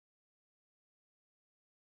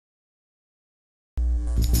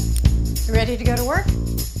You ready to go to work?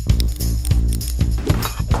 Is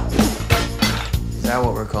that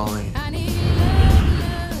what we're calling it?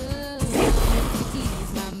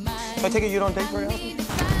 I take it you don't date very often?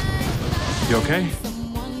 You okay?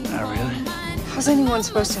 Not really. How's anyone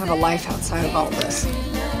supposed to have a life outside of all this?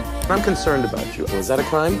 I'm concerned about you. Was that a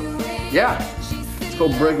crime? Yeah. It's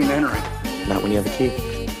called breaking and entering. Not when you have a key.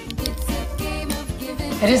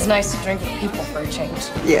 It is nice to drink with people for a change.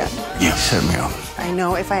 Yeah. You set me up. I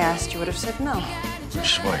know if I asked, you would have said no.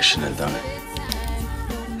 Which is why I shouldn't have done it.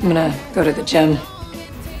 I'm gonna go to the gym.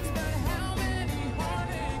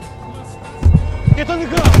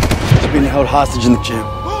 She's being held hostage in the gym.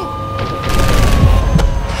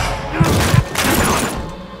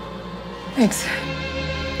 Thanks.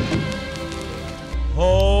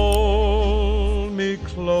 Hold me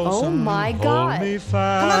close. Oh my God. Hold me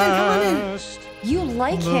fast. Come on in. You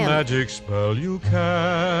like The him. magic spell you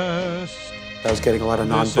cast. I was getting a lot of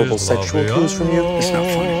nonverbal sexual cues from you. It's not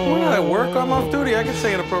funny. Well, at work, I'm off duty. I can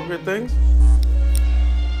say inappropriate things.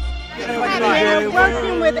 We're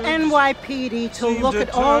working with NYPD to look at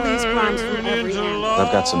all these crimes from every angle.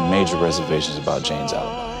 I've got some major reservations about Jane's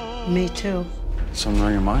alibi. Me too. Something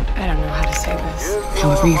on your mind? I don't know how to say this.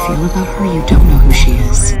 However you feel about her, you don't know who she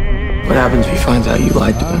is. What happens if he finds out you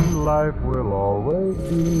lied to him? Life will always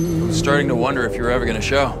be. I'm starting to wonder if you're ever gonna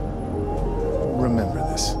show. Remember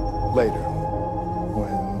this later,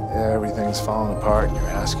 when everything's falling apart and you're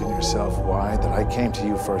asking yourself why, that I came to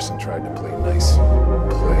you first and tried to play nice.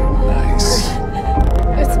 Play nice.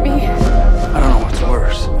 It's me. I don't know what's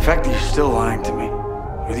worse. The fact that you're still lying to me.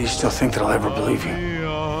 Or do you still think that I'll ever believe you?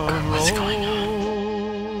 What's going on?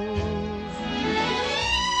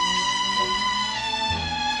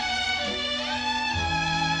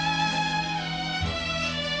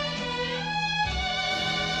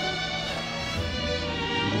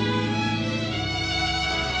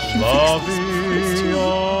 La vie en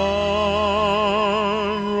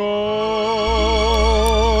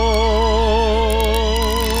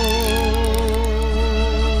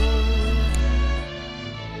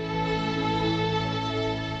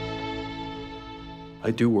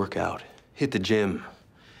I do work out. Hit the gym.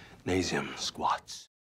 Nasium squats.